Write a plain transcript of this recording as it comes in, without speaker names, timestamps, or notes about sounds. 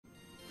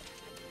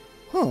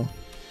Huh.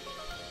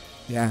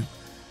 Yeah.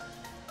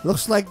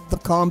 Looks like the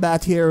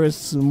combat here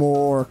is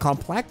more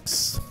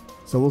complex.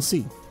 So we'll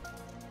see.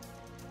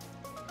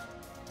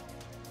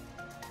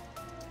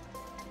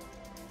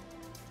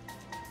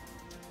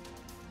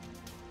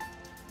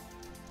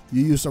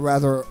 You use a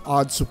rather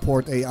odd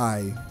support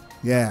AI.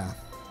 Yeah.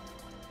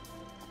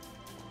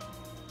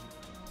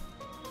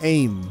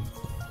 Aim.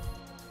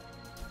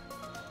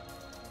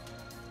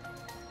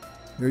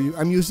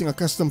 I'm using a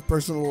custom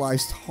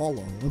personalized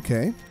holo.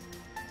 Okay.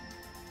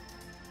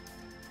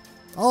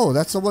 Oh,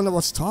 that's the one that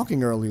was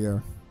talking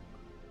earlier.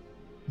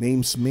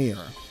 Name's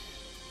Mayor.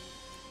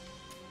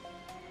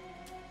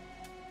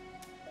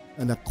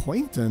 An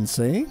acquaintance,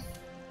 eh?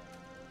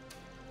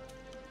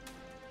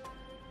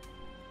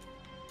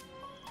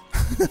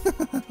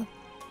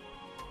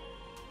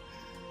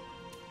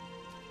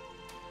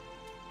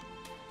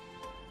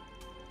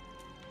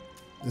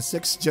 The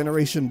 6th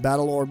generation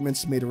battle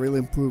ornaments made a real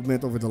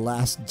improvement over the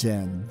last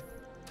gen.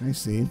 I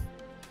see.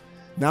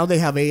 Now they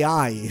have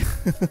AI.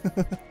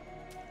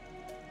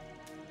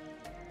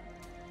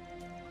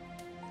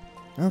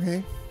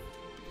 Okay.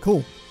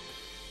 Cool.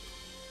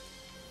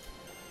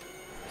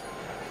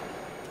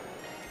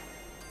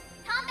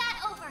 Combat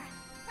over.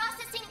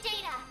 Processing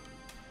data.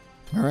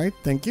 Alright,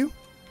 thank you.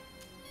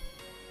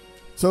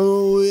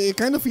 So it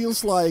kind of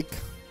feels like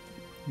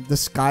the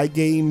Sky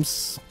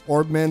Games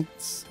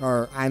ornaments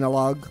are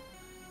analog,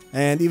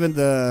 and even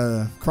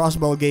the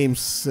Crossbow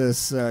Games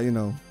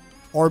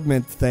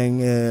ornament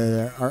thing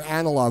are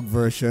analog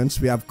versions.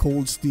 We have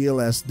Cold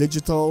Steel as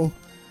digital,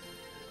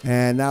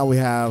 and now we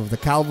have the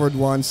Calvard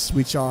ones,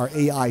 which are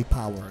AI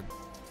powered.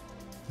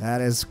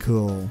 That is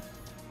cool.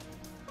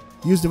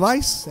 Use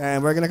device,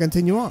 and we're gonna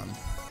continue on.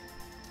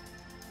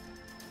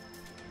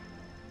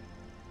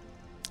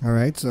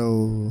 Alright,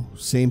 so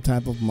same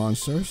type of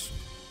monsters.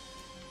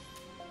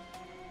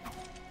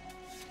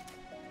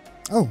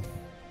 Oh.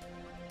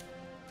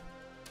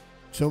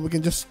 So we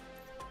can just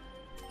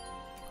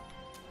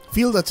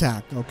field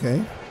attack,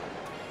 okay.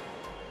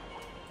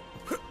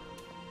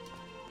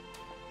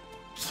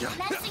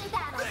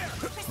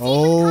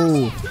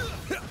 Oh.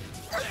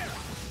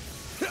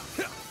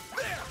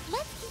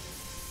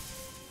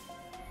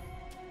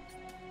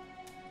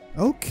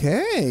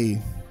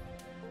 Okay.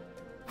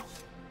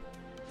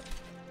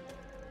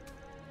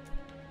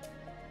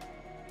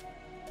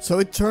 So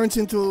it turns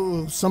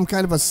into some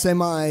kind of a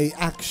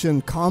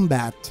semi-action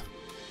combat.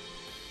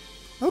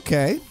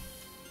 Okay.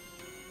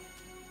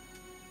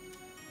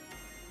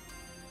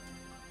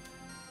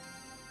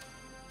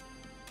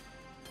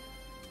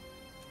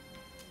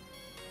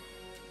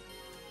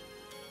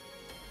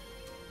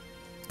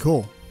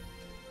 Cool.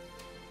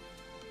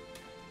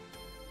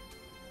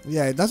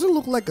 Yeah, it doesn't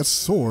look like a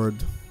sword.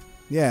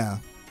 Yeah.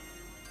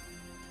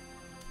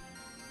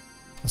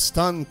 A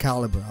stun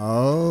caliber.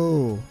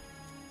 Oh.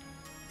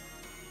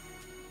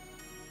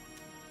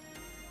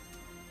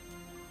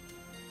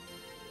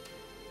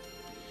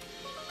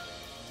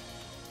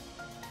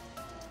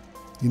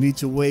 You need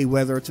to weigh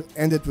whether to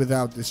end it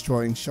without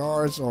destroying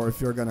shards or if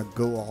you're gonna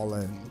go all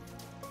in.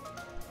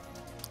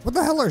 What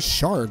the hell are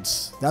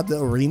shards? That the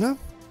arena?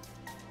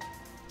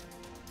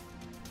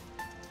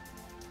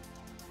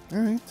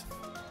 Alright.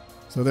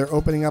 So they're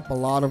opening up a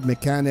lot of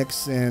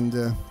mechanics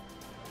and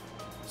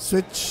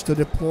switch to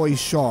deploy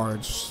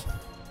shards.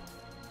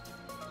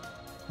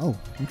 Oh,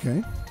 okay.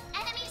 Enemy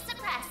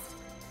suppressed.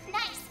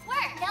 Nice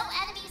work. No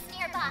enemies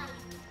nearby.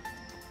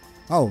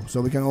 Oh, so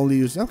we can only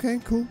use... Okay,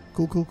 cool.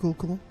 Cool.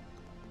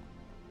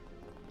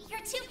 You're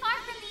too far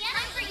from the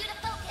enemy for you to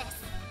focus.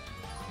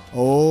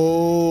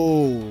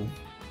 Oh.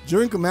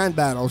 During command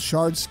battle,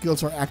 shard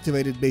skills are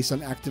activated based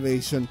on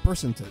activation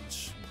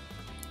percentage.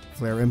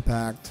 Flare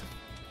impact.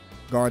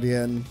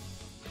 Guardian.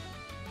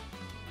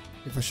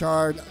 If a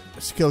shard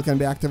skill can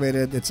be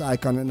activated, its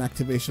icon and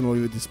activation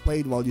will be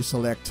displayed while you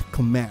select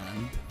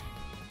command.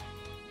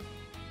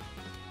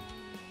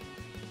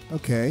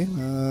 Okay.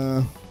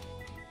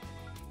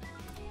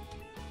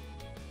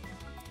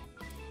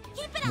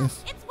 Keep it up.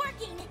 It's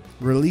working.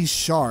 Release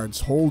shards.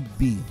 Hold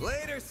B.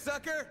 Later,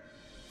 sucker.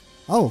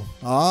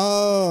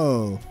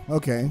 Oh.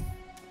 Okay.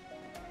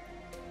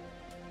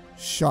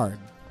 Shard.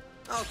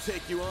 I'll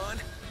take you on.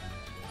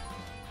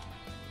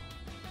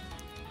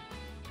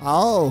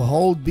 Oh,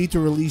 hold B to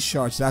release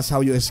shards. That's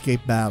how you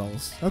escape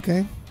battles.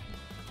 Okay.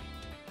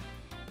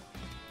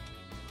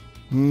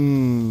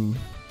 Hooah.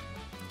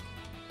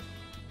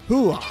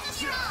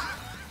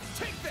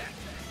 Take that.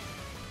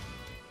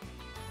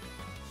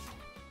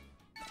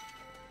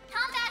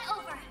 Combat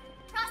over.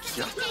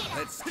 Processing data.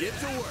 Let's get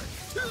to work.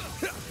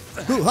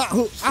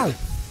 Ow.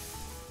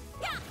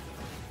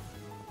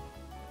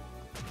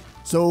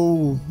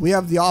 So we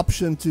have the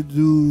option to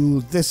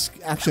do this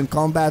action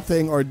combat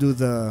thing or do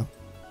the...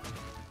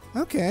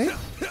 Okay.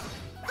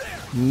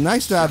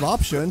 Nice to have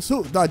options.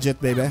 So dodge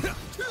it, baby.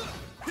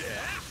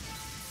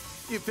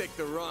 You picked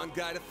the wrong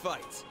guy to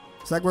fight.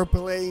 It's like we're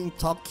playing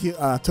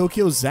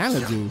Tokyo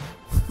Xanadu.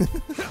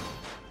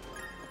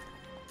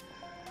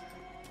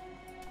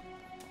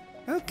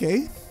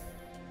 Okay.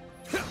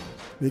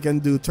 We can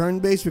do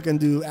turn-based. We can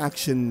do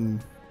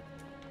action.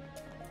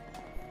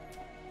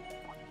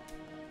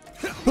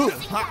 Who?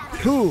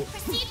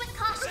 Proceed with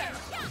caution.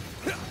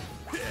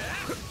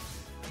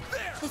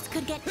 This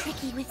could get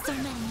tricky with so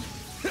many.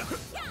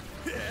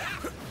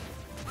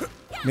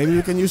 Maybe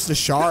we can use the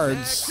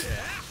shards.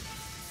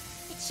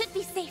 It should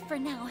be safe for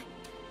now.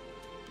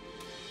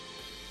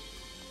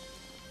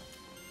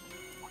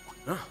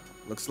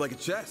 Looks like a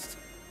chest.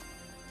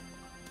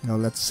 Now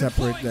let's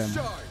separate Deploying them.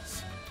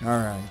 shards.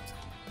 Alright.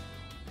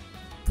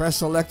 Press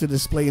select to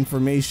display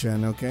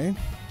information, okay? It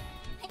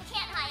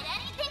can't hide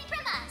anything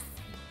from us.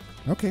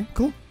 Okay,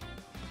 cool.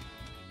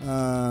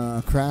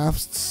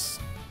 Crafts.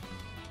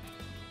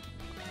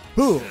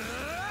 Who?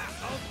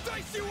 I'll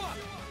dice you up.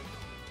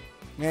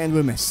 And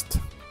we missed.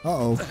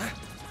 Uh-oh.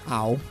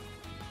 Ow.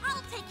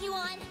 I'll take you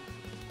on.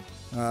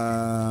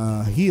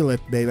 Heal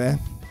it, baby.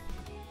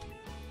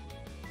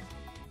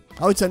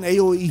 Oh, it's an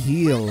AoE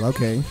heal.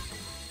 Okay.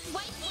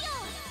 White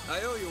heel.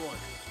 I owe you one.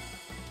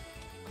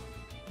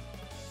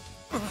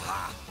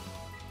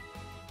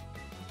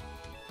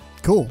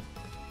 Cool.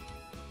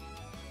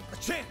 A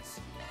chance.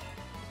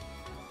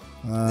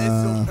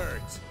 This'll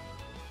hurt.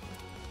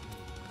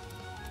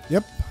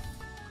 Yep.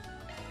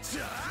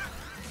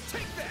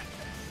 Take that.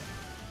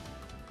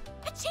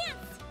 A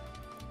chance.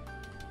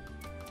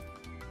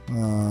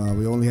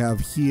 We only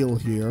have heal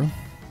here.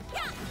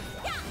 Yeah,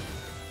 yeah.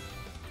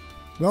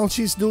 Well,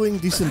 she's doing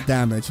decent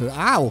damage.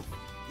 Ow!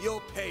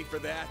 You'll pay for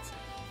that.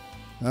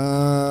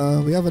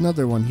 We have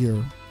another one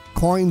here.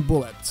 Coin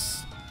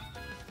bullets.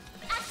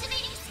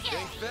 Activating skill.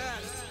 Think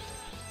fast.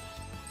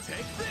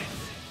 Take this.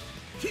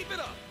 Keep it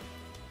up.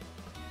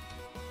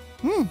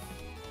 There.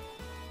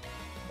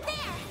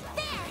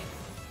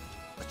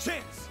 A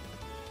chance.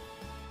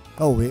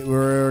 Oh,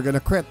 we're gonna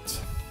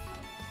crit.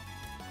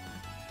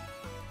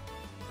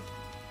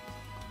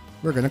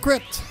 We're gonna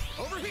crit.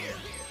 Over here.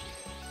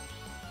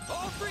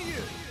 All for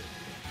you.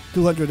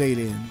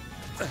 280.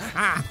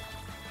 Ah!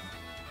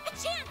 A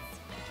chance.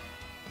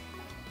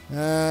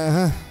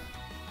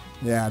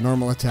 Yeah,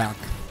 normal attack.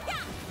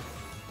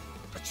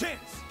 A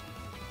chance.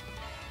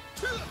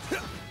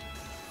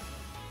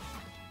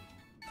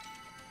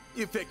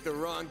 You picked the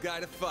wrong guy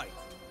to fight.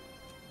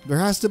 There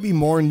has to be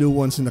more new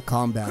ones in the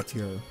combat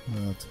here.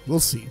 But we'll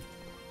see.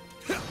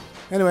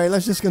 Anyway,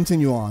 let's just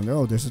continue on.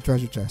 Oh, there's a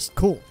treasure chest.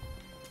 Cool.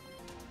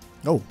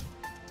 Oh,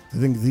 I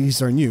think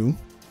these are new.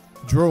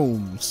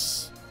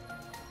 Drones.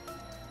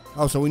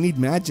 Oh, so we need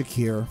magic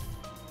here.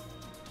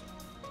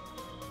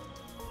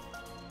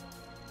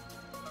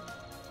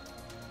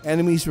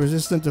 Enemies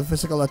resistant to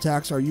physical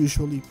attacks are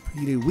usually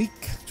pretty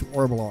weak to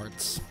orbital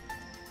arts.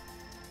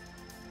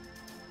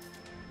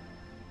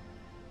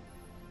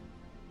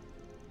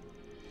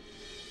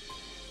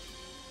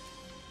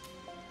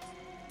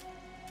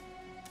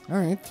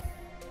 Alright.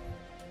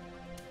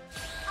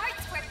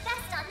 Arts work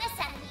best on this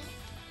enemy.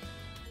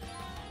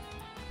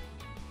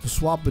 To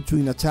swap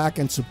between attack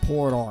and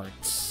support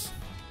arts.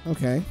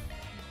 Okay.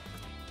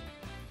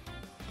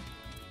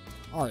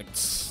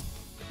 Arts.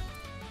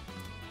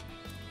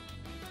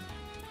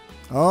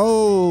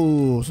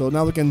 Oh, so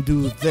now we can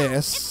do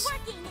this. It's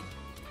working.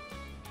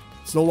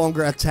 It's no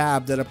longer a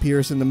tab that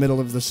appears in the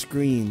middle of the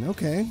screen.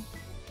 Okay.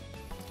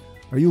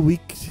 Are you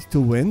weak to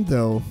wind,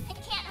 though? It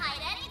can't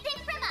hide anything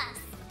from us.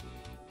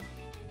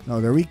 No,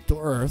 they're weak to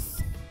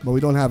earth, but we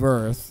don't have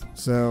earth,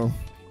 so...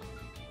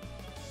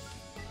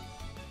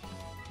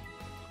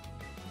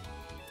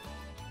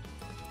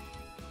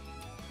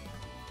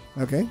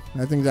 Okay,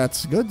 I think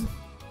that's good.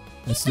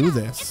 Let's do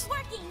this. It's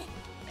working.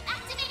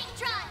 Activating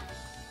Tron.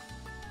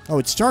 Oh,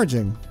 it's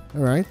charging.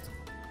 Alright.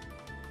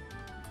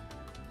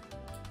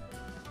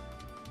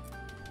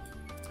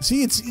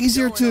 See, it's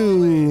easier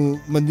to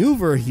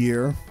maneuver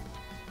here.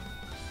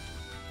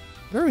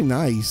 Very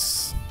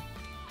nice.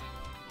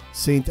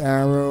 Saint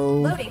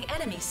Arrow. Loading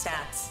enemy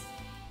stats.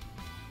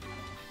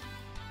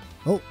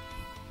 Oh,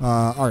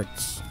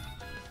 arts.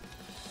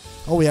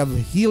 Oh, we have a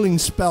healing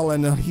spell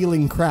and a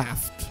healing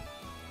craft.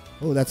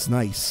 Oh, that's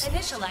nice.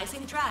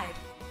 Initializing drive.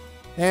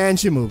 And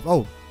she moved.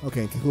 Oh,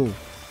 okay, cool.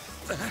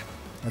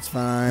 That's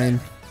fine.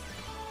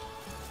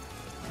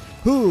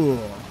 Cool.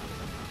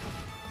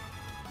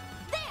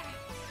 There.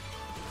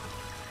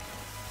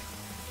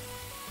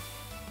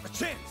 A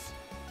chance.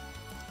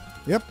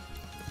 Yep.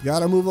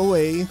 Gotta move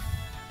away.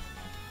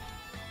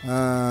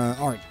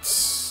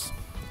 Arts.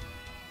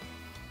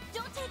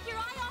 Don't take your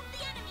eye off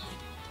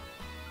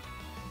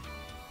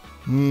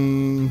the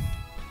enemy.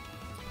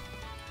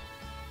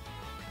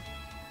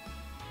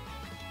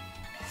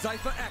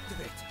 Cypher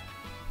activate.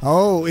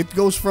 Oh, it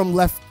goes from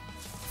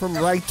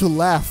right to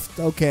left.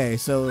 Okay,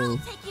 so... I'll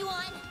take you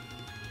on.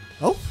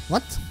 Oh,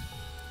 what?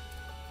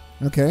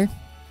 Okay.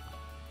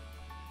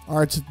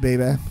 Arts it,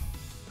 baby.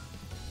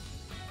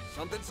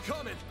 Something's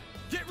coming.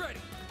 Get ready.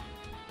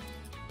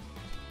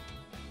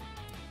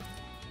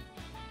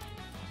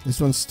 This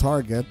one's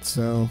target,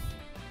 so...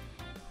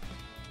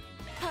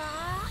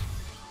 Ah.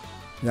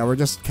 Yeah, we're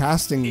just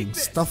casting Eat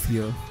this. stuff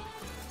here.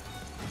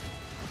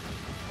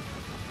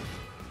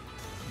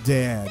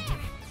 Dead.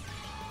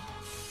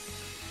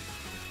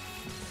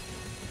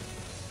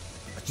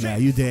 Yeah,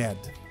 you dead.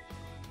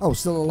 Oh,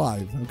 still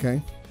alive.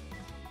 Okay.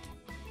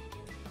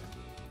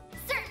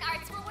 Certain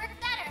arts will work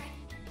better.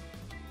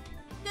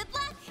 Good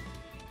luck.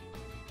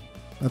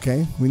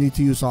 Okay, we need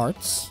to use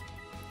arts.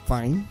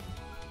 Fine.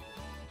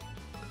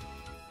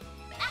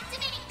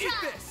 Activating Eat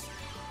drum. this.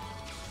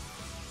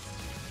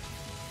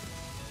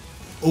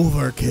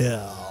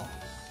 Overkill.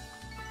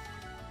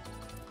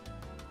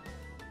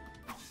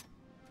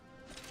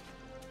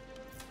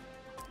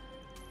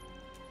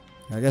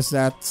 I guess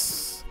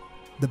that's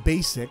the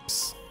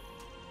basics.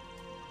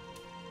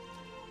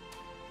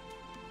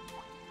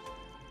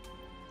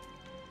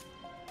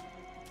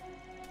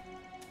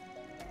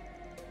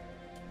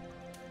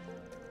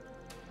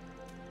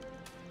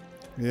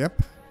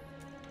 Yep.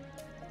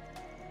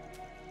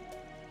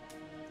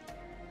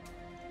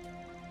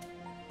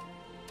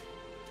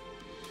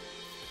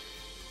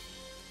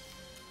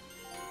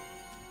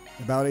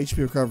 About HP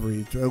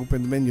recovery. To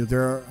open the menu,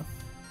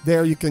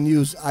 there you can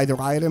use either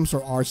items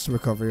or arts to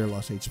recover your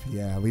lost HP.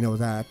 Yeah, we know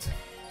that.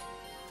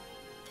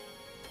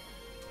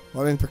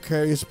 While in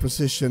precarious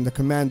position, the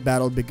command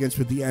battle begins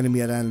with the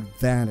enemy at an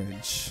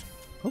advantage.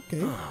 Okay.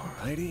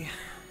 Alrighty.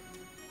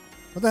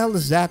 What the hell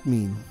does that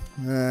mean?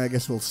 I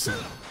guess we'll see.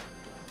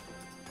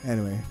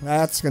 Anyway,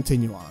 let's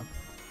continue on.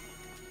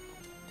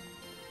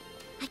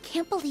 I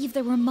can't believe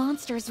there were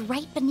monsters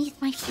right beneath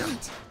my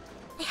feet.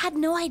 I had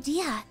no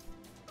idea.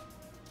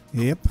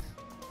 Yep,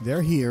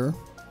 they're here. So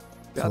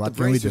Got the what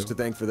can we bracers do? to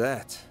thank for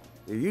that.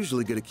 They're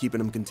usually good at keeping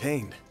them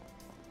contained.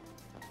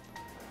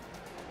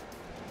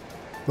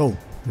 Oh,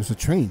 there's a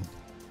train.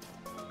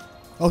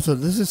 Oh, so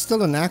this is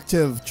still an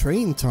active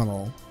train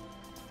tunnel.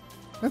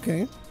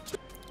 Okay.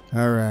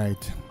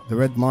 Alright, the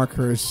red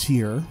marker is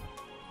here.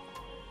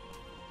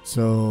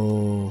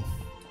 So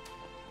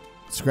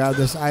let's grab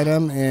this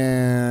item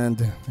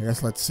and I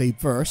guess let's save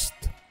first.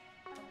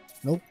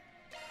 Nope.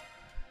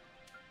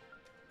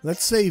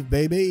 Let's save,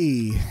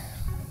 baby.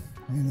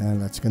 And then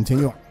let's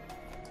continue on.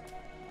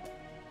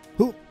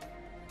 Who?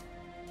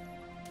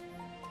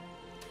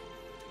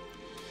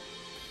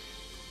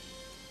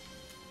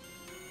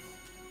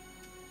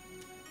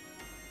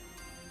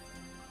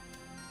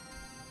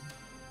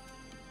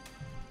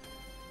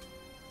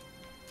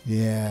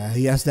 Yeah,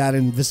 he has that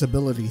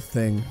invisibility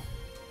thing.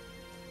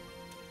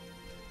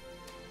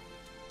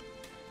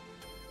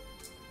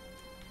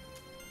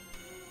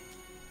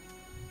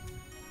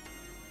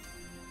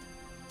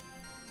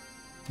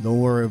 Don't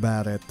worry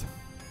about it.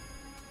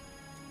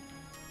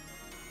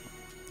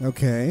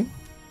 Okay.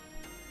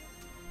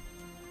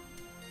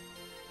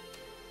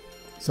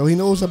 So he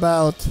knows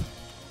about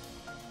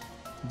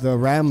the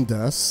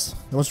Ramdas.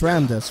 It was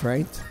Ramdas,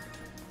 right?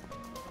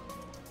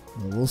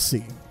 Well, we'll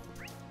see.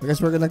 I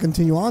guess we're gonna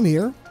continue on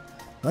here.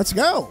 Let's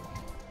go!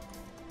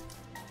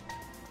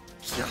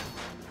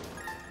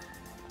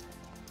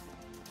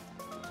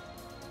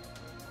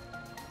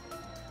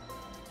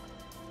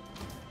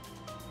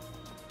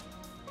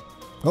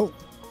 Oh,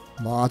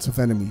 lots of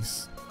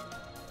enemies.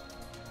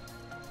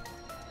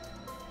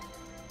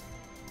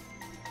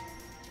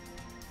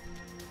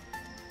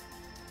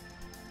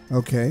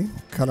 Okay,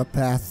 cut a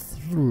path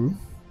through.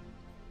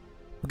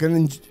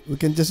 We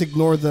can just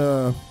ignore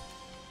the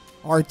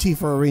RT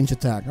for a range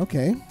attack.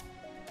 Okay.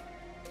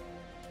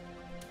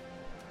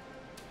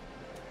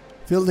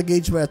 Fill the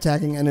gauge by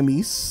attacking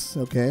enemies.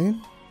 Okay.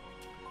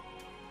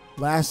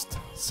 Last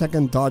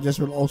second dodges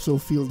will also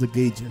fill the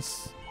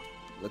gauges.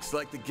 Looks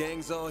like the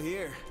gang's all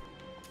here.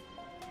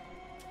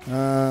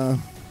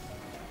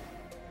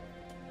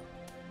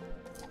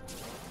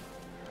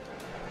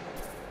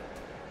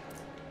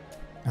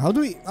 How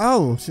do we...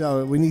 Oh,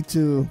 so we need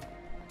to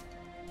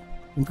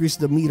increase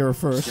the meter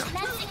first.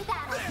 Commencing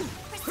battle.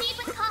 Proceed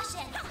with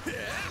caution.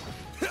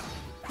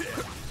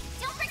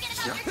 Don't forget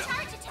about your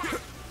charge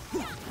attack.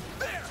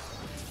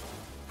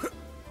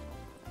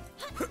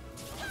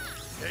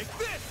 Take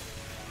this.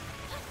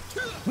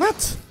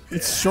 What?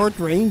 It's short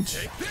range.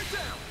 Take this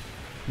out.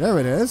 There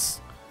it is.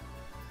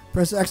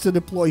 Press X to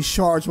deploy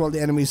shards while the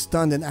enemy is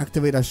stunned and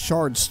activate a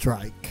shard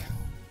strike.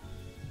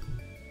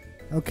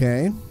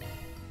 Okay.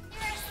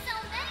 There are so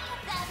many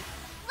of them.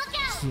 Look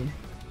out.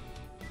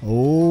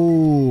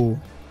 Oh.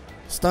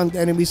 Stunned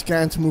enemies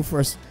can't move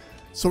first.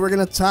 So we're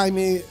gonna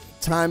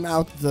time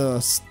out the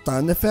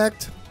stun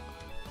effect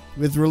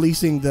with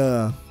releasing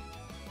the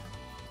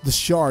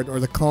shard or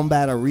the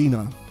combat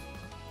arena.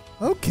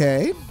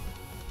 Okay.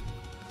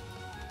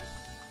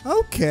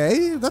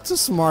 Okay, that's a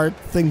smart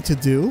thing to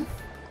do.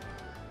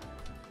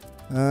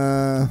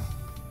 Yeah,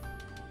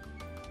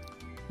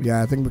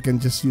 I think we can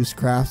just use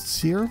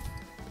crafts here.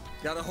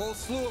 Got a whole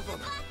slew of them.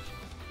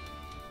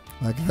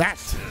 Like that.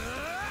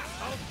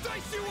 I'll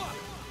dice you up.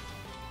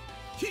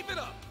 Keep it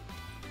up.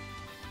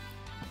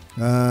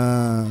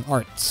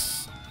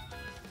 Arts.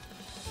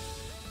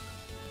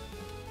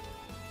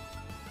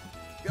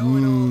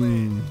 Going all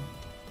in.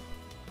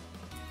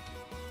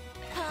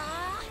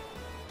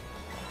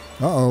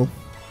 Uh-oh.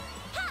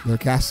 They're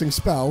casting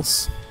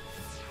spells.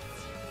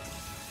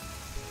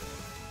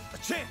 A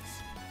chance.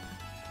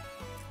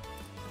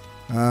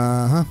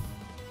 Uh-huh.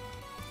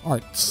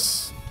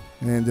 Arts.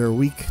 And they're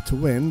weak to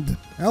wind.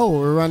 Oh,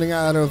 we're running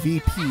out of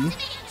EP.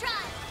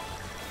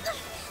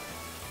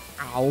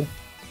 Ow.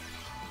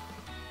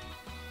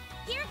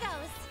 Here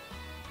goes.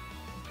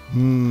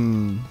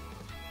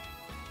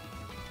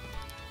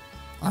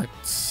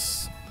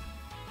 Arts.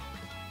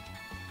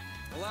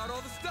 Pull out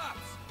all the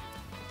stops.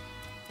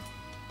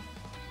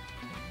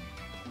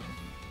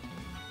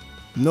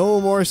 No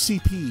more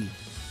CP.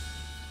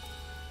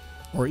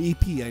 Or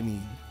EP, I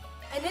mean.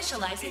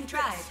 Initializing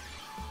drive.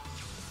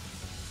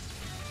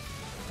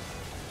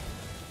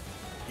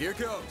 Here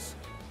goes.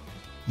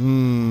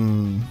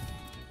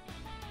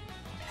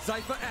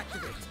 Cypher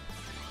activate.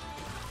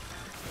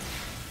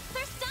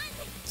 They're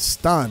stunned.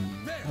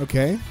 Stun.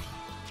 Okay.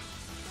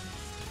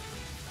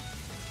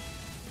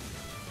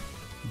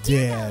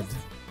 Dead.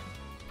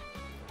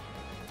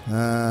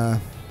 Oh,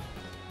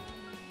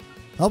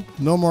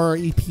 no more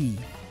EP.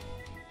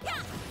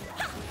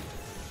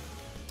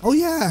 Oh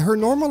yeah, her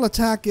normal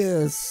attack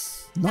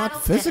is not Battle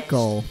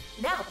physical.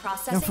 finished. Now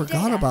processing I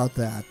forgot data. about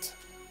that.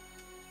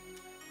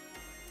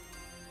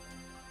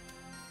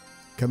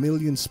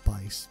 Chameleon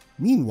Spice.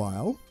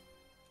 Meanwhile...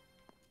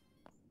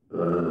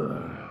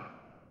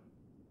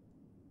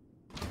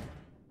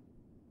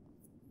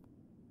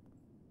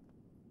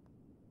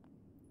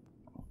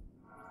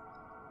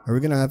 Are we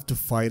gonna have to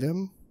fight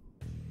him?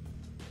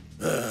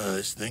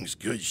 This thing's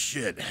good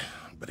shit,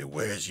 but it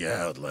wears you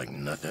out like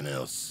nothing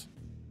else.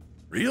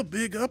 Real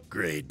big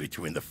upgrade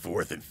between the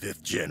 4th and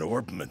 5th gen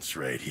orbments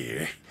right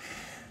here.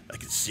 I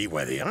can see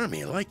why the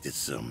army liked it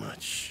so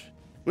much.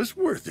 Was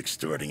worth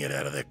extorting it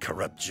out of that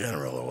corrupt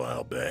general a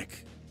while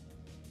back.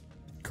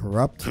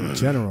 Corrupt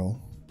general.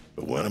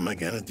 But what am I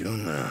gonna do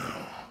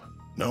now?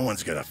 No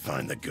one's gonna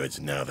find the goods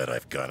now that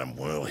I've got them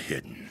well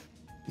hidden.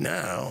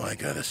 Now I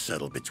gotta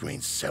settle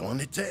between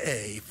selling it to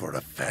A for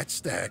a fat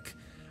stack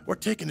or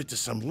taking it to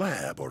some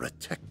lab or a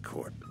tech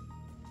corp.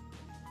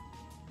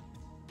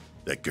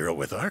 That girl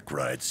with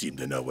Arkwright seemed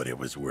to know what it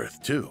was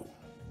worth too.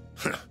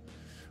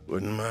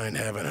 Wouldn't mind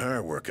having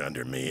her work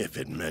under me if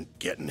it meant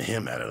getting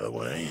him out of the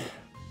way.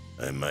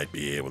 I might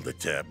be able to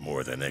tap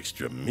more than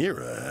extra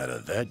Mira out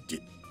of that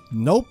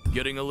Nope.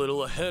 Getting a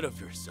little ahead of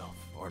yourself,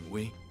 aren't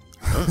we?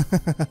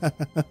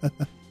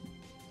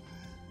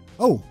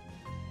 Oh.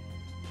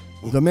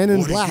 The men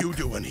in black. What are you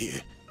doing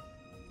here?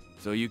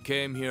 So you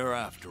came here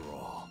after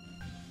all.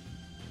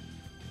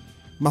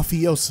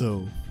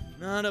 Mafioso.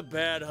 Not a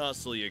bad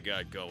hustle you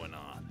got going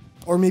on.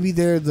 Or maybe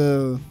they're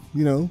the,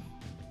 you know,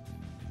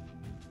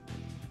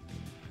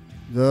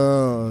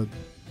 the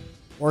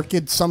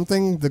Orchid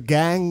something, the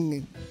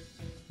gang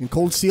in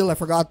Cold Steel. I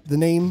forgot the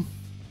name.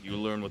 You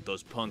learned what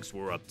those punks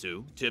were up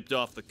to, tipped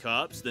off the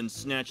cops, then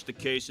snatched the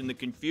case in the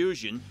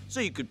confusion so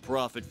you could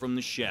profit from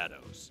the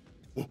shadows.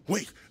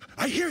 Wait,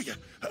 I hear you.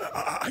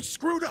 I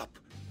screwed up.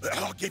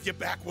 I'll give you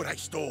back what I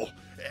stole.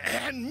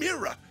 And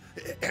Mira.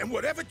 And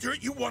whatever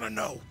dirt you want to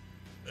know.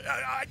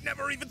 I'd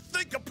never even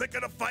think of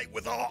picking a fight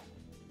with all.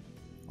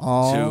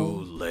 Oh.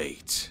 Too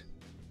late.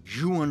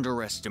 You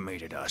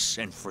underestimated us,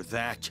 and for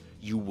that,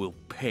 you will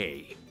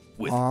pay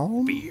with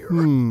fear.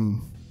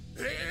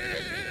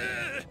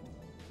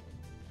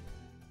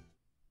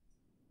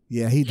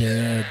 Yeah, he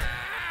did.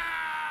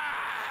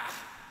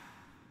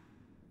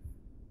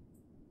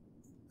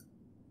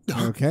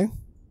 Okay.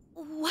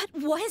 What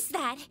was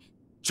that?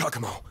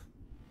 Giacomo,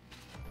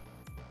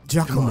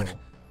 Giacomo. come on,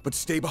 but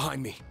stay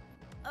behind me.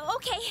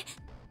 Okay.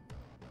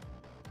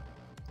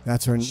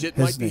 That's her. Shit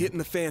his might be name. hitting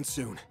the fan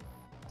soon.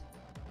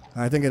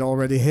 I think it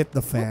already hit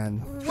the fan.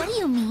 What do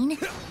you mean?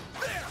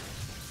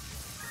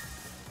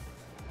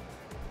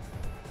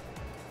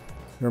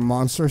 There are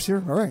monsters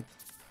here? Alright.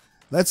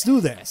 Let's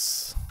do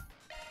this.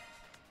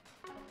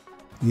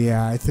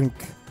 Yeah, I think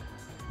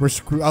we're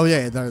screwed. Oh,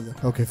 yeah.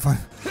 Okay, fine.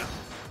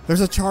 There's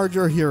a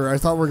charger here. I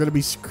thought we were going to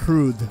be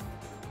screwed.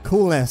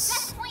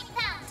 Coolness.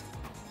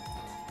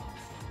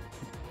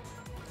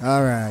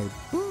 Alright.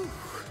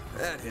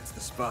 That hits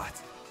the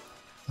spot.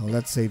 So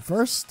let's save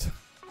first.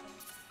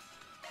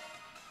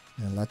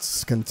 And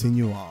let's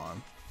continue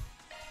on.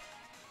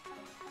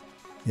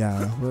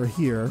 Yeah, we're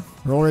here.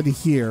 We're already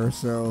here,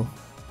 so...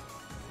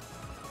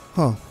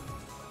 Huh.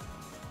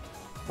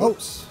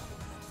 Oops.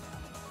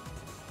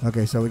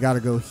 Okay, so we gotta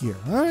go here.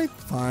 Alright,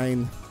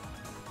 fine.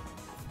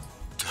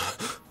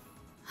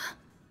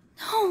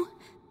 No.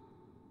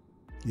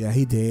 Yeah,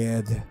 he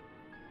did.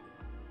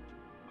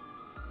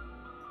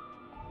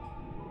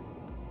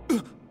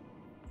 Van,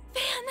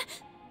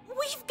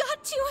 we've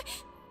got to.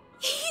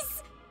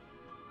 He's...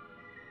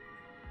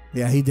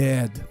 Yeah, he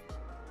did.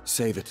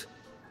 Save it.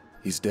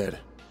 He's dead.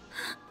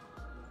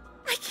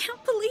 I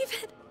can't believe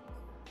it.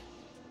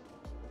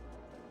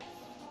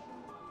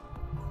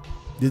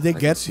 Did they I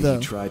could get see the...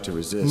 he tried to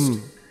resist,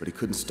 but he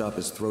couldn't stop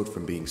his throat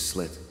from being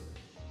slit.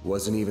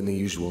 Wasn't even the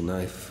usual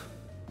knife,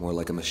 more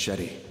like a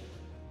machete.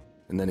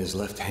 And then his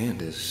left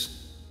hand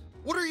is...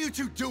 What are you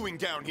two doing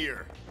down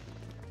here?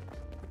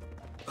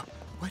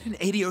 What in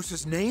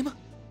Adios' name?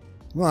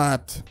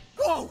 What?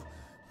 Whoa!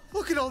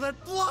 Look at all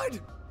that blood!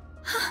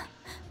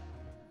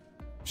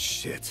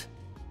 Shit.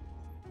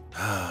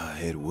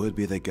 It would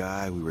be the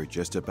guy we were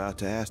just about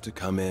to ask to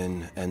come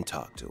in and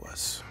talk to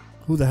us.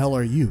 Who the hell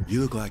are you?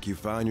 You look like you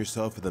found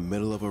yourself in the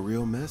middle of a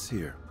real mess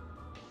here.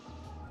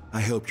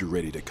 I hope you're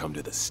ready to come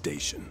to the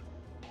station.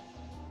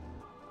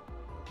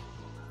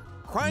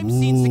 Crime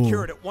scene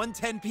secured at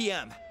 1:10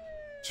 p.m.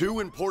 2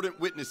 important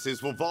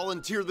witnesses will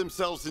volunteer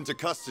themselves into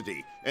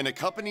custody and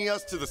accompany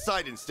us to the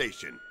Sidon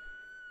station.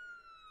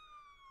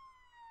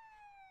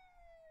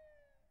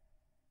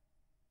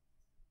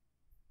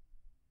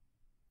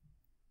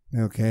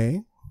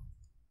 Okay.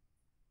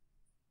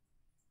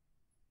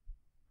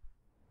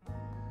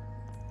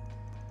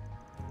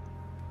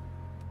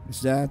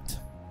 Is that?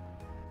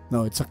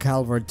 No, it's a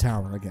Calvard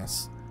Tower, I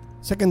guess.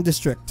 Second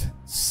District,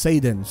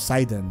 Sidon.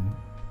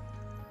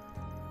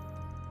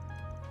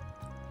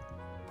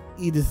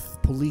 Edith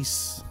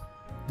Police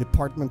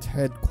Department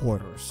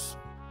Headquarters.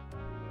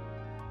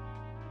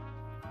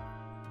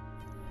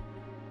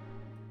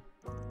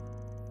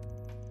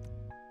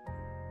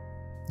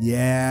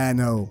 Yeah,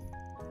 no.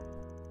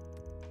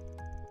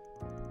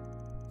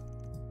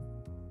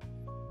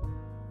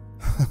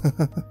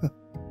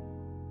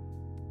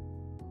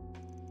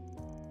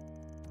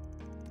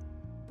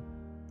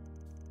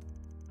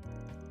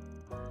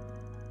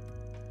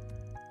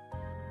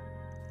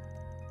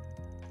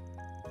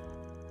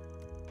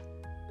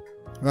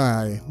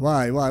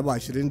 Why?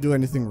 She didn't do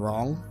anything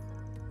wrong?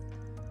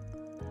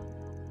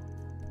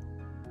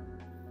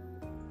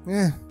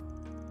 Yeah.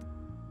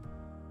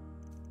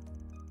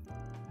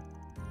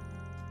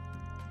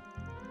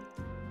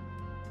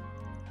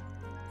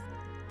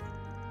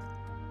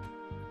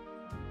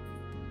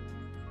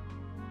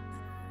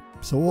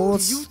 So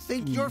what's... You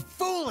think you're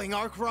fooling,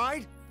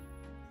 Arkwright?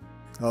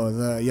 Oh,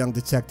 the young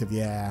detective,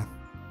 yeah.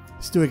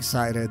 He's too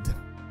excited.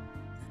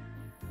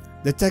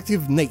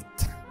 Detective Nate.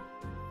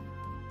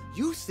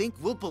 You think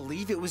we'll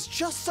believe it was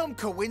just some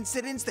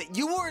coincidence that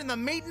you were in the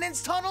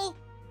maintenance tunnel?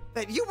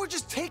 That you were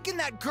just taking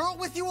that girl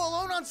with you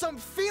alone on some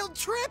field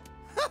trip?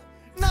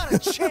 Not a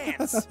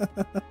chance!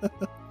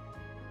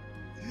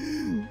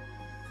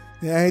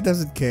 Yeah, he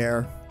doesn't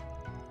care.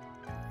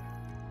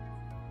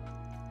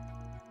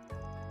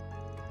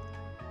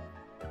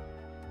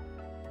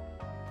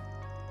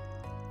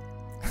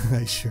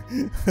 Sure.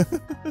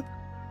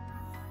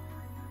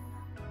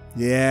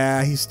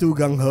 Yeah, he's too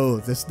gung-ho,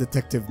 this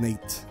Detective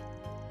Nate.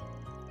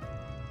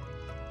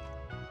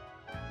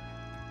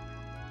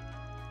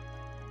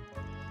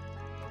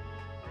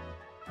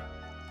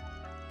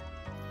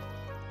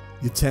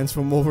 You tense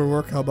from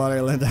overwork? How about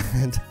I lend a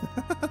hand?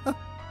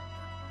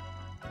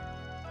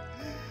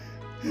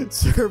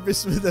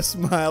 Service with a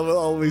smile will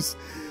always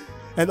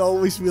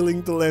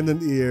willing to lend an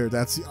ear.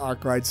 That's the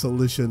Arkwright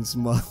Solutions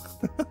mug.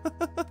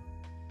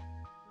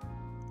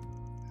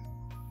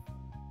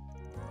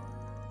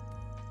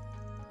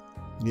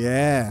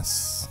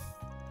 Yes.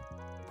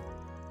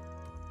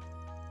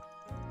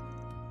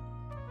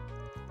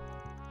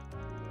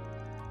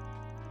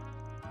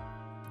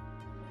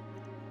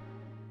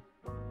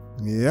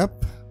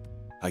 Yep.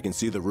 I can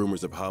see the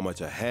rumors of how much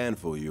a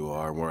handful you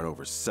are weren't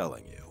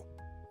overselling you.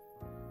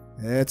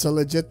 It's a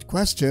legit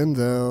question,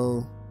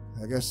 though.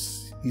 I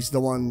guess he's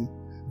the one,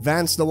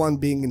 Van's the one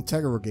being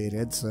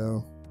interrogated,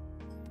 so.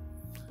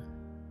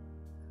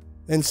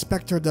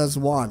 Inspector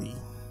Daswani.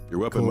 Your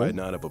weapon Cool. might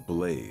not have a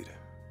blade,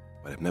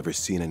 but I've never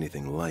seen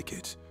anything like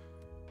it.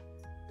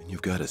 And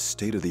you've got a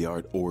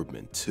state-of-the-art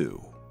orbment,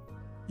 too.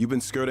 You've been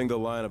skirting the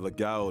line of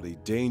legality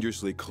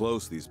dangerously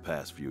close these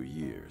past few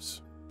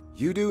years.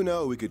 You do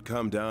know we could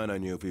come down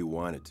on you if we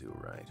wanted to,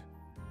 right?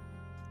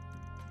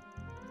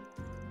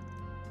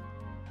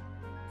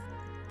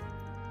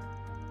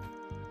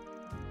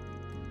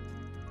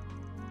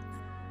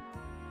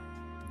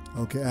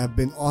 Okay, I've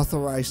been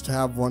authorized to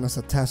have one as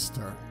a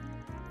tester.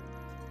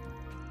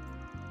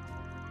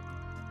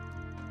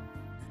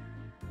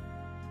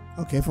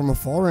 Okay, from a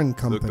foreign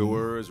company. Took the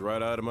words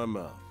right out of my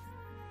mouth.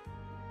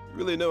 You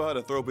really know how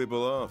to throw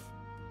people off.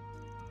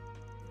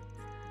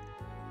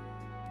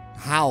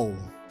 How?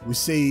 You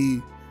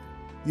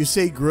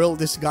say grill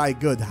this guy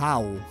good.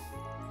 How?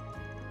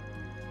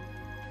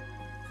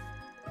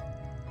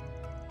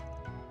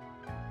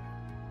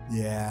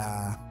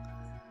 Yeah.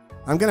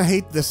 I'm gonna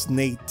hate this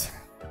Nate.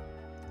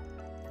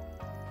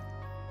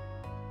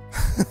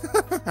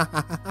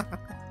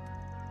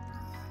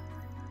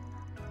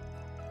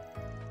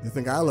 You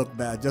think I look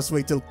bad? Just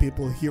wait till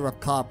people hear a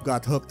cop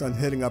got hooked on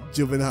hitting up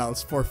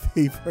juveniles for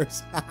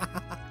favors.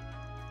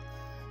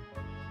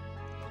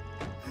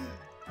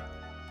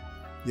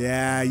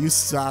 Yeah, you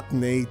suck,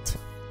 Nate.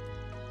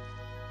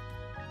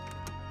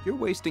 You're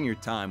wasting your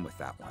time with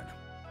that one.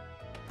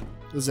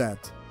 Who's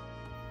that?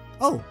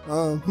 Oh,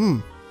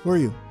 who are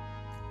you?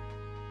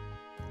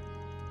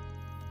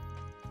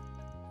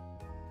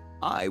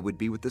 I would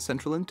be with the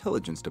Central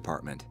Intelligence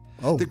Department.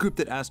 Oh. The group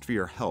that asked for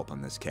your help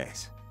on this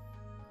case.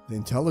 The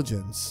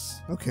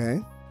intelligence.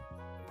 Okay.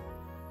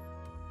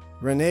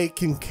 Renee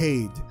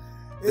Kincaid.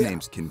 The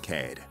name's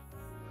Kincaid.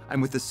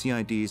 I'm with the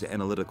CID's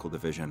Analytical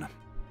Division.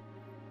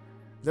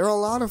 There are a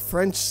lot of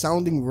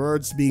French-sounding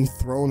words being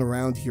thrown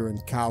around here in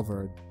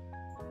Calvard.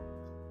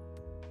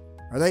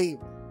 Are they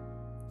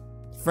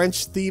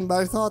French themed? But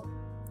I thought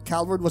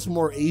Calvard was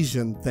more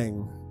Asian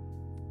thing.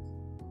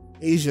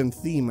 Asian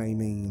theme, I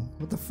mean.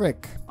 What the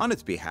frick? On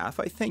its behalf,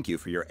 I thank you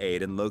for your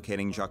aid in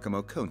locating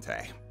Giacomo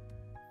Conte.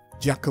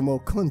 Giacomo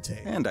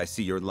Conte. And I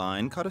see your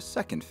line caught a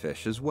second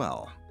fish as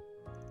well.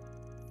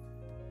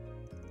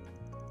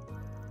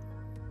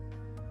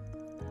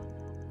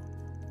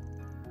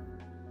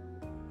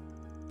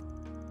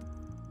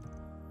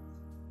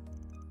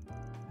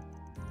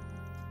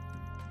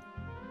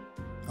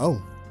 Oh.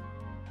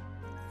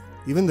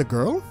 Even the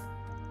girl?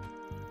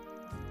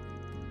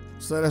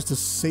 So that has to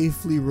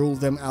safely rule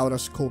them out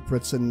as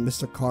culprits in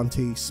Mr.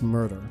 Conte's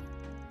murder.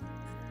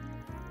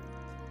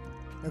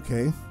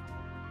 Okay.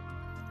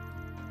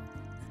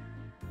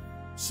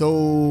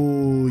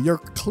 So you're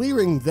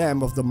clearing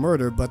them of the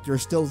murder, but you're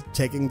still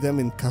taking them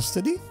in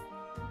custody?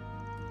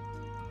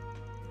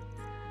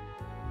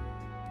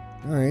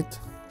 Alright.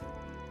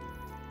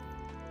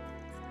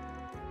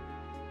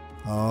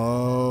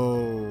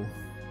 Oh.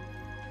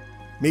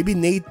 Maybe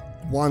Nate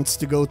wants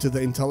to go to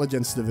the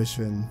intelligence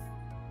division.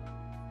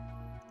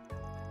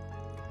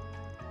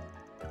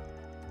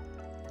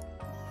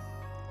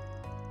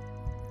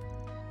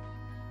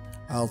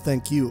 I'll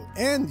thank you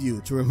and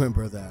you to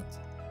remember that.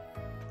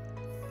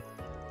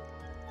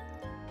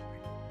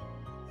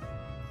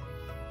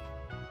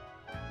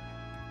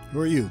 Who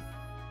are you?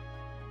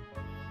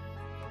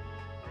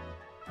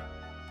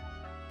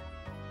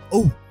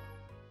 Oh!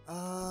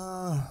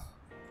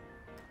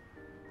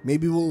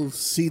 Maybe we'll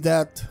see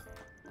that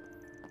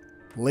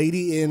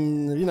lady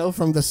in, you know,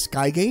 from the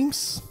Sky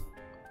Games?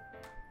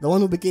 The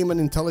one who became an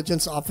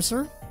intelligence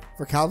officer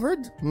for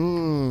Calvard?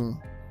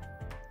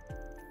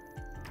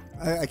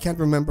 I can't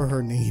remember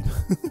her name.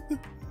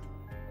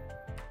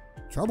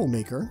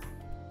 Troublemaker.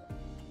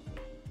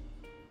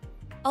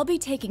 I'll be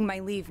taking my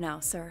leave now,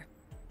 sir.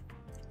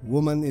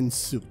 Woman in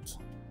suit.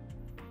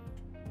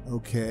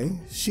 Okay.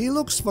 She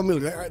looks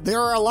familiar.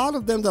 There are a lot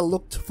of them that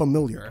looked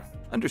familiar.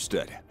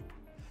 Understood.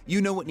 You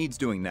know what needs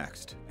doing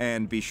next,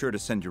 and be sure to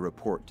send your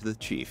report to the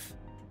chief.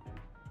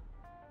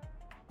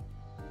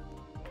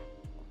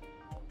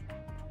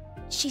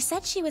 She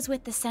said she was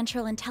with the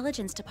Central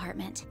Intelligence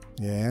Department.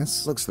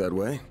 Yes. Looks that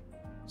way.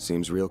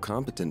 Seems real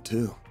competent,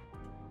 too.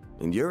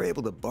 And you're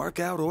able to bark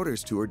out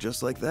orders to her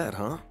just like that,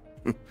 huh?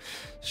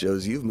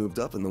 Shows you've moved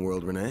up in the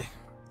world, Renee.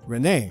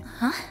 Renee?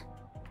 Huh?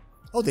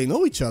 Oh, they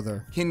know each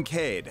other.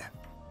 Kincaid,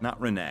 not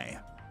Renee.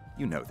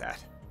 You know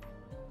that.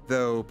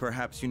 Though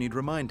perhaps you need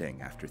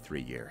reminding after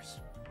 3 years.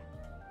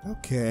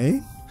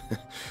 Okay.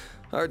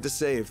 Hard to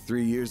say if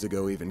 3 years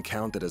ago even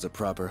counted as a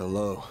proper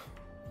hello.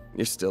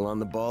 You're still on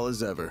the ball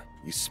as ever,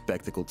 you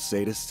spectacled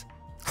sadist.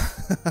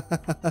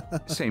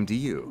 Same to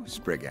you,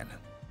 Spriggan.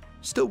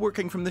 Still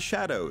working from the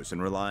shadows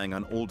and relying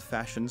on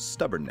old-fashioned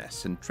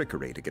stubbornness and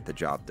trickery to get the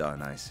job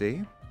done, I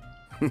see.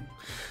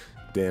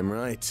 Damn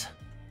right.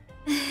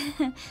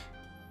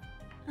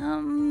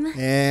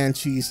 And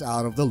she's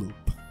out of the loop.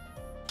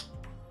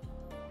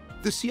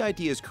 The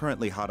CID is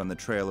currently hot on the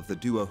trail of the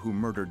duo who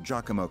murdered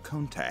Giacomo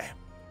Conte.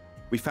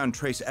 We found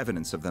trace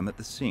evidence of them at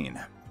the scene.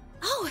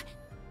 Oh!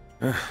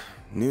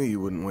 Knew you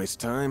wouldn't waste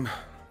time.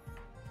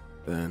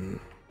 Then...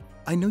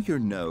 I know your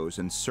nose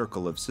and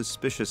circle of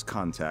suspicious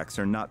contacts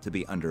are not to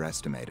be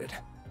underestimated.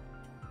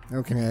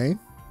 Okay.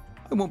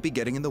 I won't be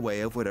getting in the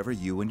way of whatever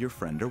you and your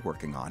friend are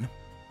working on.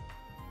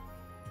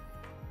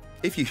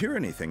 If you hear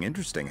anything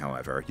interesting,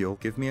 however, you'll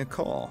give me a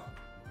call.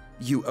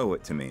 You owe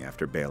it to me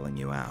after bailing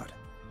you out.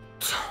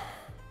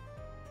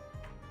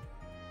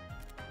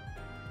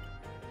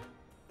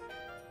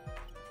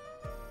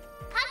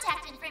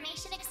 Contact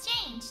information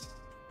exchanged.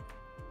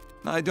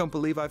 I don't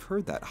believe I've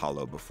heard that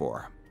hollow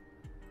before.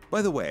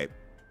 By the way,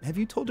 have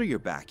you told her you're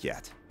back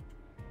yet?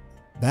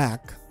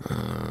 Back?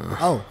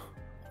 Oh.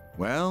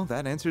 Well,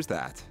 that answers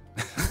that.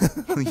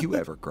 Will you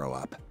ever grow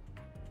up?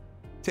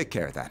 Take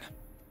care, then.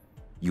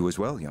 You as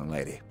well, young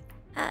lady.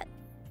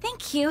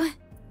 Thank you.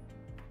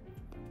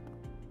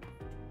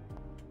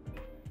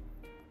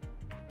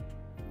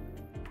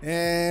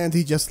 And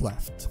he just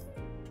left.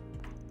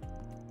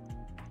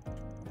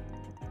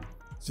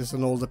 It's just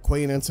an old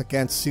acquaintance I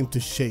can't seem to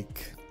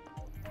shake.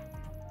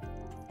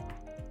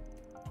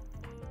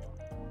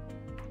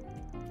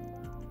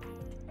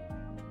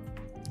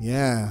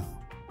 Yeah.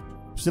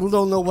 Still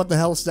don't know what the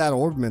hell's that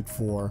orb meant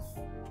for.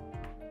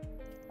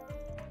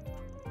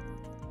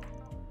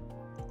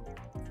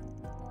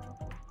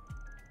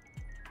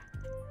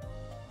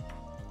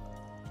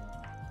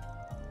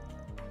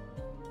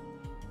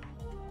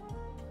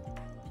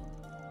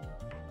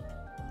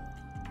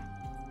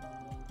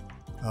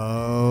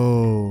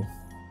 Oh.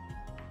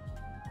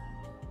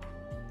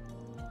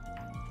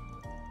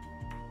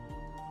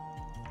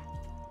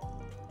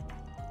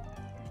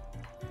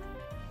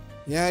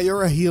 Yeah,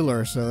 you're a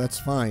healer, so that's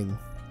fine.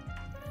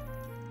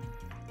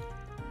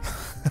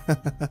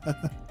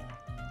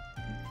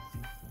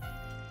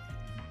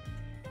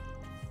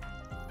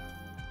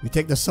 We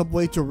take the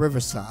subway to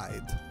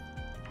Riverside.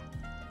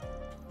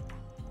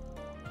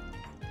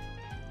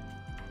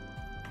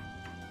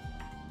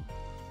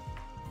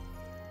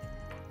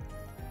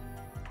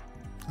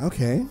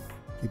 Okay.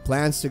 He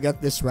plans to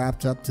get this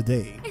wrapped up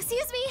today.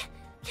 Excuse me?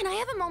 Can I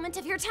have a moment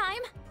of your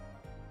time?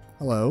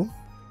 Hello?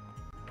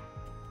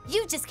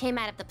 You just came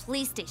out of the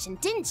police station,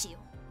 didn't you?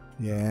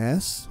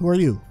 Yes? Who are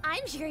you?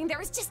 I'm hearing there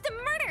was just a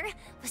murder.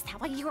 Was that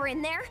why you were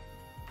in there?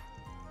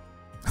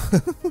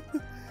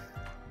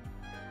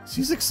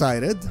 She's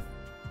excited.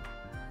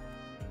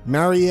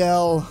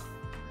 Marielle.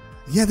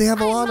 Yeah, they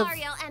have a lot of...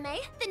 Marielle M.A.,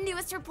 the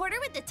newest reporter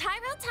with the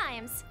Tyrell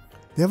Times.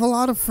 They have a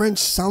lot of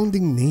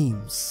French-sounding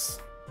names.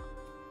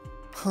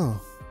 Huh.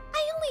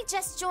 I only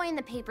just joined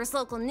the paper's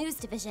local news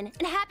division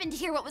and happened to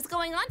hear what was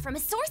going on from a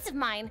source of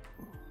mine.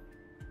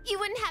 You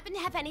wouldn't happen to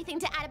have anything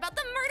to add about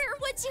the murder,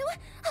 would you?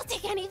 I'll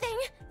take anything.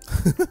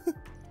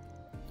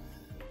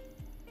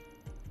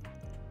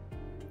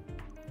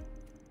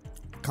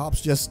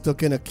 Cops just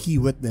took in a key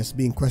witness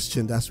being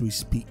questioned as we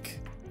speak.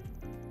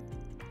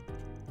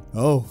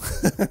 Oh.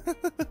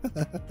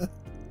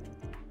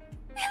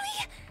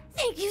 Really?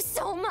 Thank you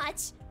so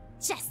much.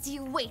 Just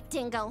you wait,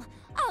 Dingo.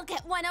 I'll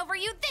get one over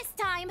you this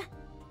time.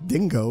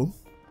 Dingo?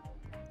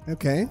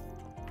 Okay.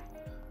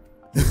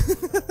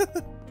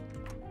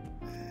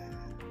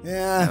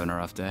 Yeah. Having a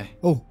rough day?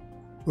 Oh,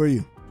 who are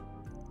you?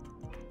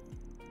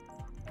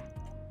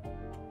 I'm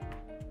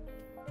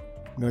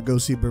gonna go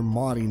see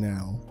Bermotti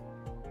now.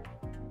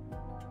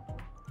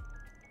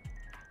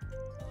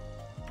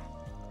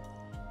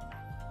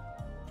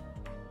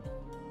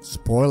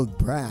 Spoiled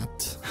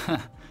brat.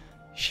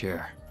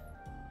 Sure.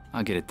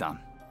 I'll get it done.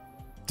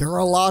 There are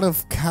a lot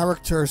of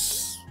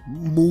characters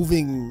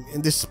moving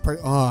in this part.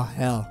 Oh,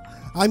 hell.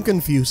 I'm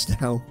confused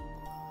now.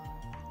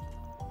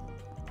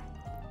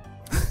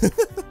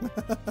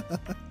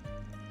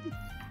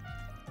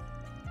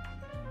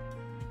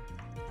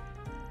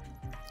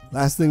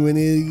 Last thing we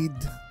need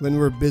when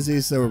we're busy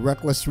is a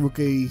reckless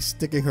rookie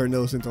sticking her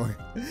nose into her.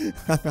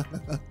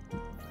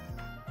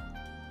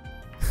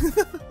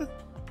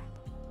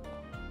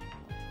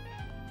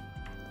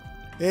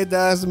 It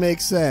does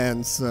make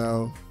sense,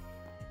 so.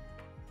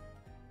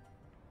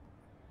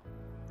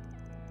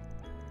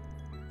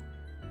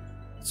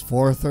 It's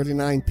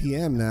 4:39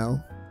 p.m.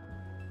 now.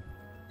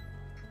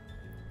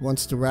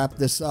 Wants to wrap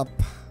this up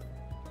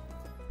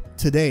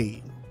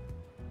today.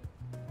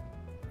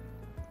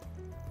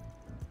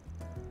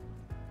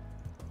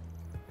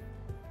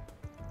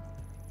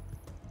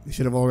 We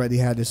should have already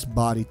had his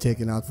body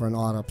taken out for an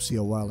autopsy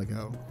a while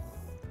ago.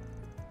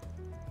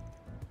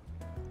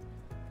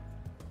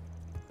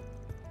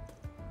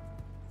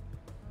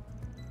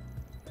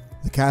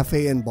 The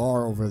cafe and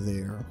bar over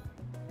there.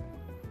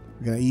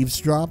 We're gonna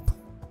eavesdrop.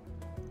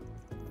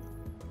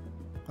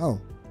 Oh.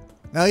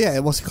 Oh yeah,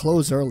 it was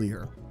closed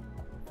earlier.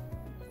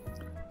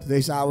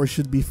 Today's hours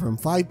should be from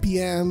 5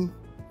 p.m.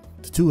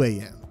 to 2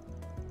 a.m.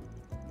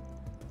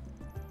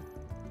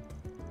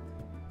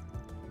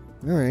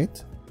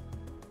 Alright.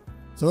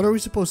 So what are we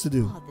supposed to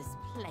do? Oh, this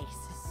place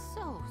is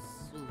so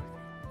soothing.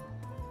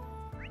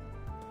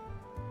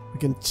 We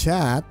can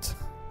chat.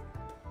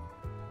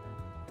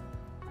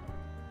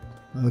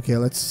 Okay,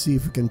 let's see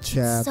if we can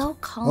chat. So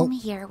calm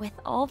here with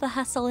all the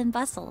hustle and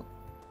bustle.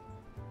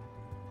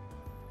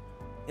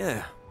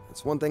 Yeah,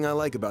 that's one thing I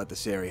like about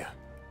this area.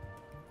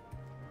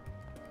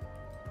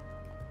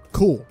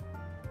 Cool.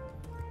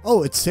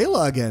 Oh, it's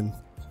Sayla again.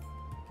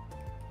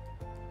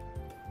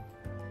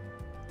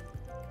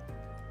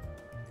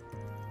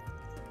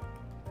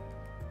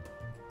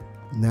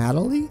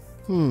 Natalie?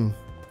 Okay.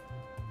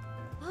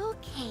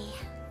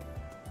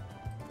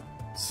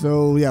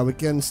 So yeah, we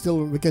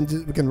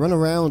can run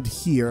around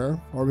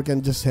here, or we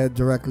can just head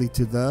directly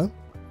to the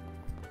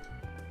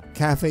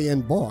cafe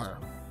and bar.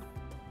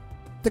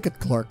 Ticket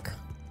clerk.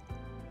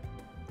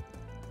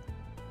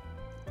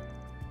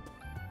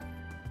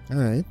 All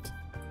right.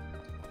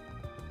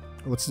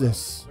 What's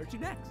this? Where's you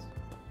next?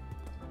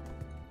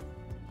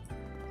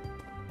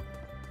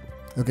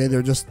 Okay,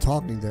 they're just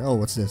talking there. Oh,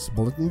 what's this?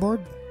 Bulletin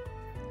board?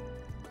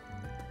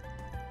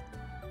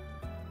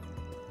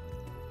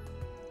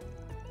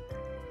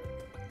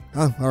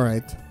 Oh,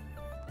 alright.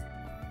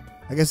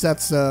 I guess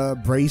that's a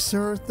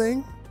bracer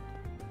thing?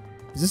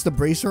 Is this the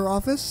bracer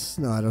office?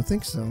 No, I don't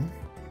think so.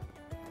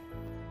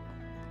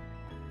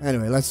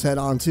 Anyway, let's head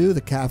on to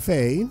the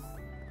cafe.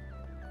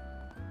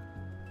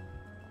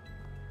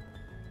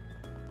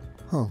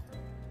 Huh.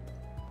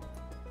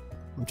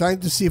 I'm trying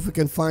to see if we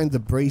can find the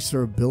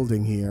bracer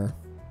building here.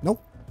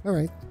 Nope.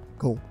 Alright,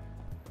 cool.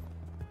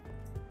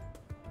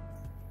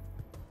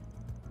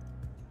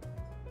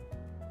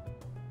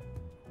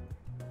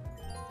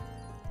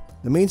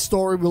 The main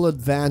story will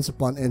advance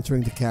upon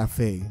entering the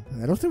cafe.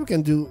 I don't think we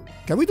can do...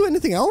 Can we do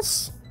anything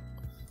else?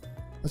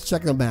 Let's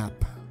check the map.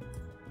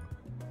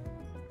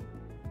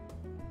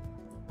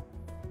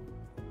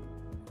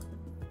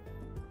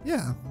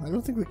 Yeah, I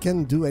don't think we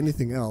can do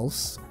anything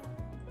else.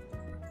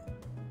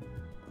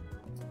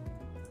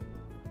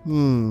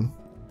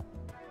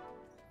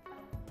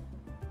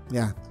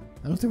 Yeah,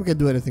 I don't think we can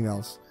do anything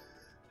else.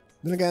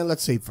 Then again,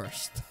 let's save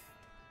first.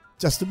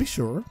 Just to be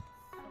sure.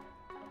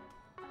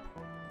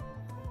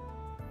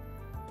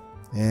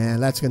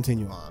 And let's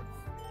continue on.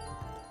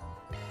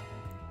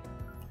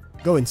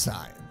 Go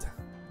inside.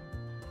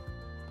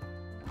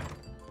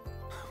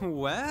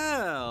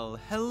 Well,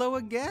 hello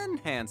again,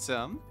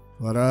 handsome.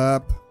 What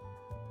up?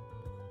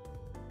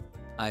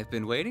 I've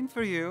been waiting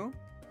for you.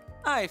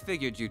 I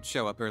figured you'd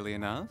show up early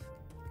enough.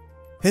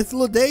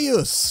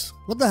 Hythlodeus!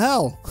 What the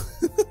hell?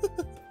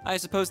 I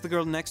suppose the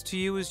girl next to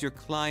you is your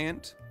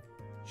client?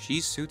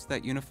 She suits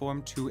that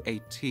uniform to a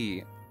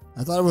T.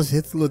 I thought it was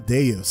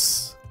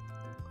Hythlodeus.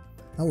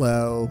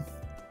 Hello.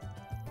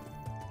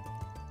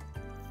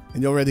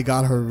 And you already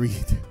got her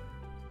read.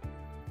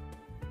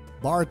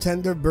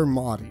 Bartender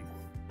Bermati.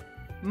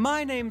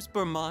 My name's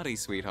Bermati,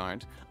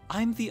 sweetheart.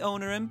 I'm the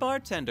owner and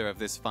bartender of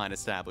this fine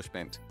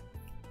establishment.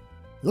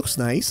 Looks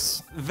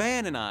nice.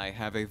 Van and I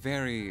have a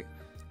very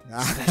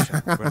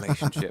special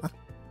relationship.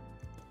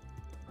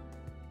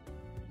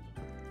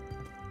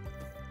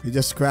 You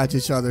just scratch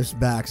each other's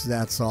backs,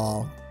 that's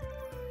all.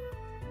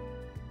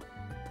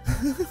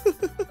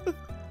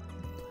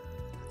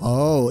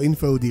 Oh,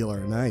 info dealer,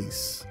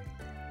 nice.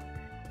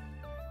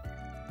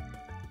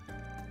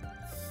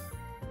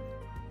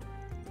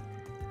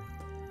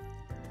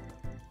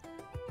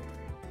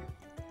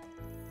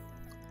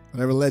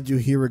 Whatever led you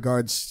here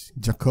regards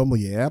Giacomo,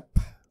 yep.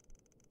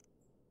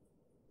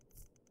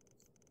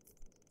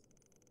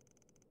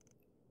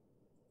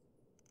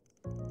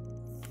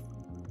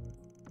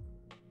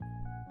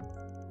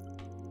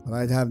 But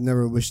I'd have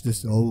never wished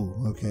this. Oh,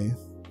 okay.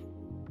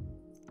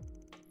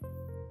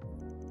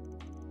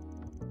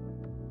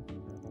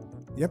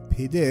 Yep,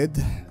 he did.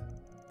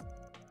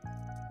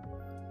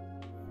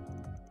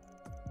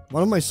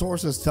 One of my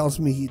sources tells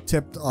me he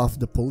tipped off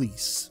the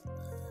police.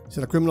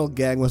 Said a criminal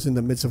gang was in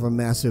the midst of a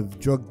massive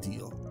drug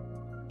deal.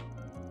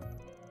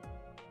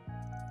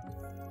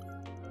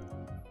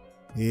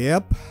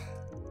 Yep.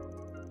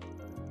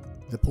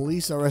 The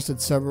police arrested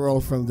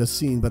several from the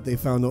scene, but they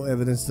found no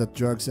evidence that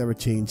drugs ever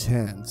changed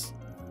hands.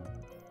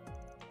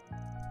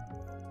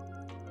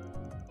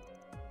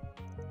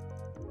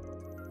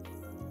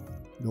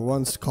 The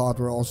ones caught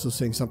were also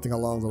saying something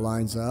along the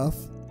lines of,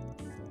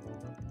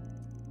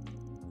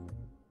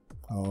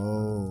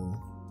 oh,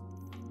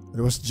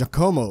 it was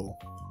Giacomo.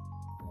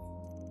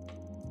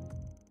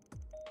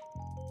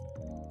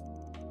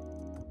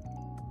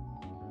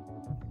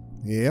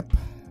 Yep.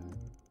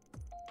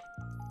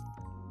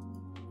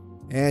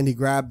 And he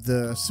grabbed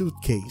the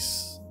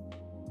suitcase.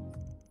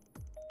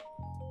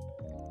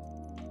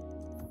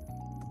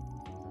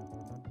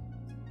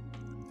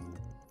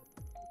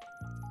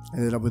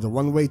 Ended up with a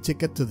one-way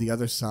ticket to the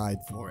other side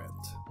for it.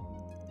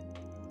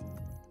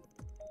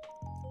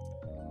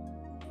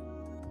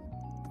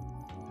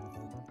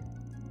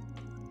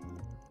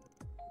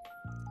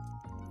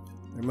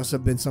 There must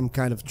have been some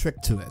kind of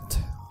trick to it.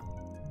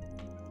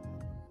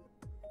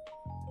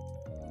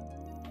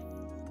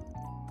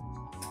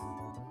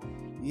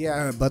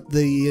 Yeah, but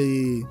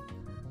the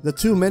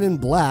two men in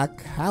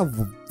black have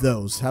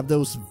those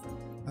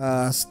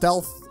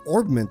stealth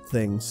orbment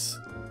things.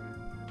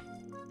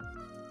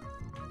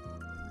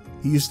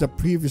 He used a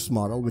previous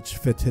model which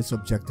fit his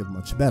objective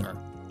much better.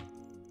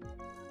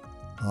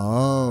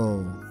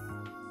 Oh.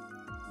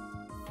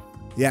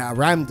 Yeah,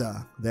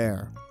 Ramda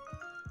there.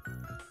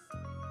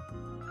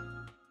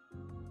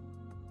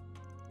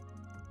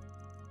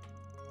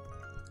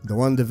 The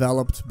one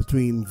developed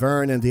between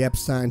Vern and the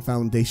Epstein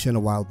Foundation a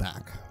while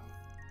back.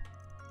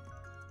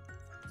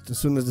 As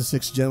soon as the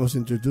 6th gen was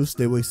introduced,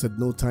 they wasted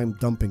no time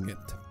dumping it.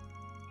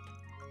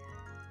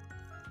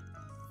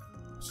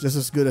 It's just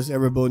as good as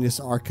Erebonia's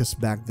Arcus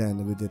back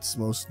then, with its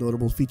most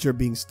notable feature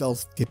being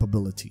stealth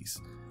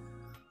capabilities.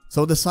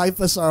 So the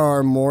Cyphers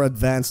are more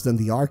advanced than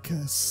the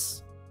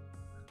Arcus,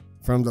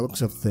 from the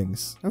looks of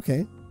things.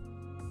 Okay.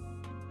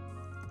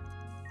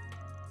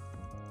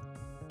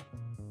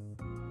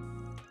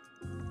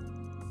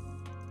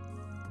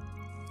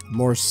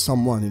 More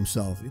someone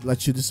himself. It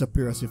lets you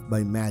disappear as if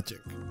by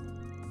magic.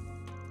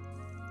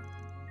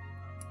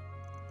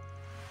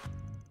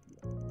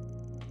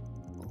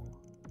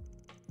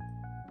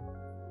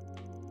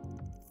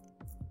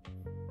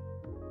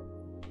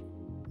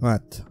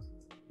 What?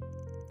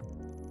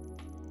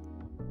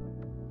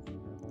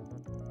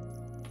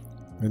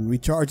 And we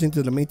charge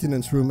into the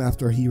maintenance room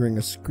after hearing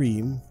a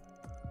scream.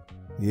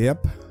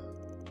 Yep.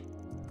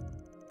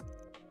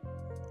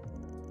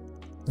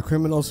 The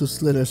criminals who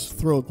slit his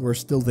throat were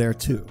still there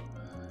too.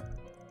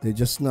 They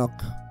just snuck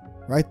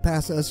right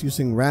past us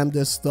using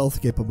Ramda's stealth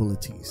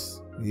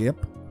capabilities.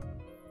 Yep.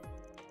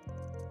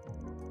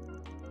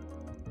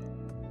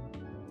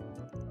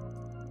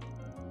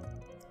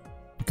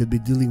 We could be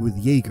dealing with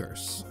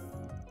Jaegers.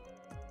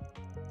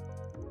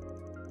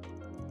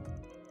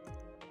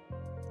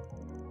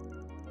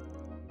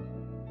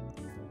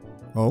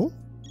 Oh?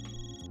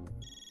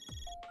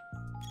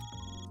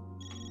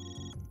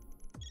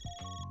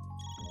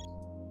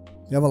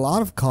 You have a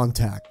lot of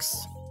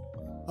contacts.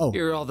 Oh.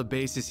 Here are all the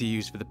bases he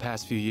used for the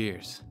past few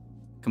years,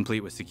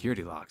 complete with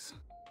security logs.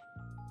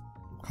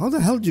 How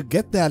the hell did you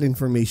get that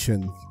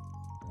information?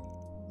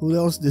 Who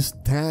else this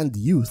tanned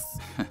youth?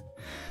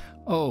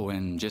 Oh,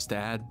 and just to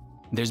add,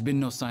 there's been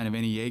no sign of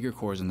any Jaeger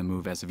corps in the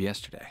move as of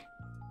yesterday.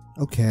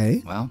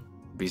 Okay. Well,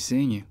 be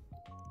seeing you.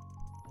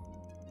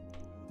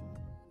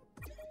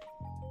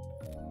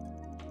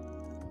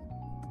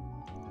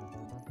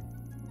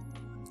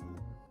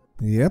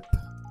 Yep.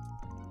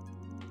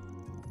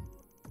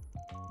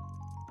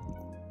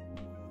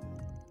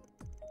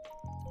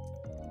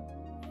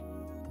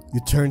 You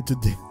turn to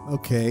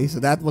okay, so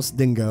that was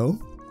Dingo.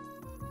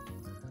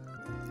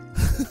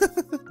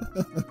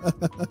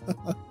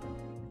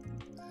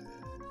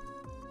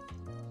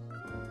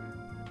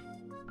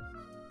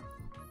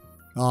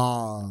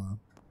 Ah,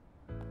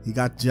 he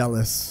got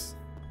jealous.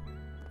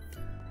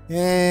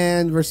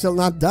 And we're still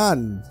not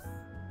done.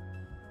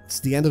 It's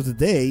the end of the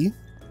day.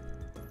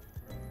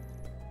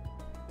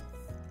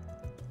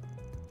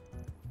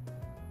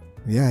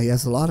 Yeah, he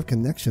has a lot of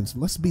connections.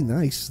 Must be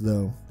nice,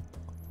 though.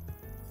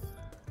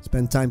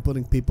 Spend time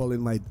putting people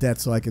in my debt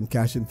so I can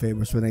cash in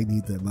favors when I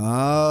need them.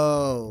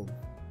 Oh.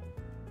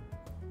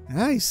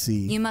 I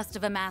see. You must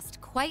have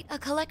amassed quite a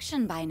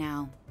collection by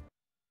now.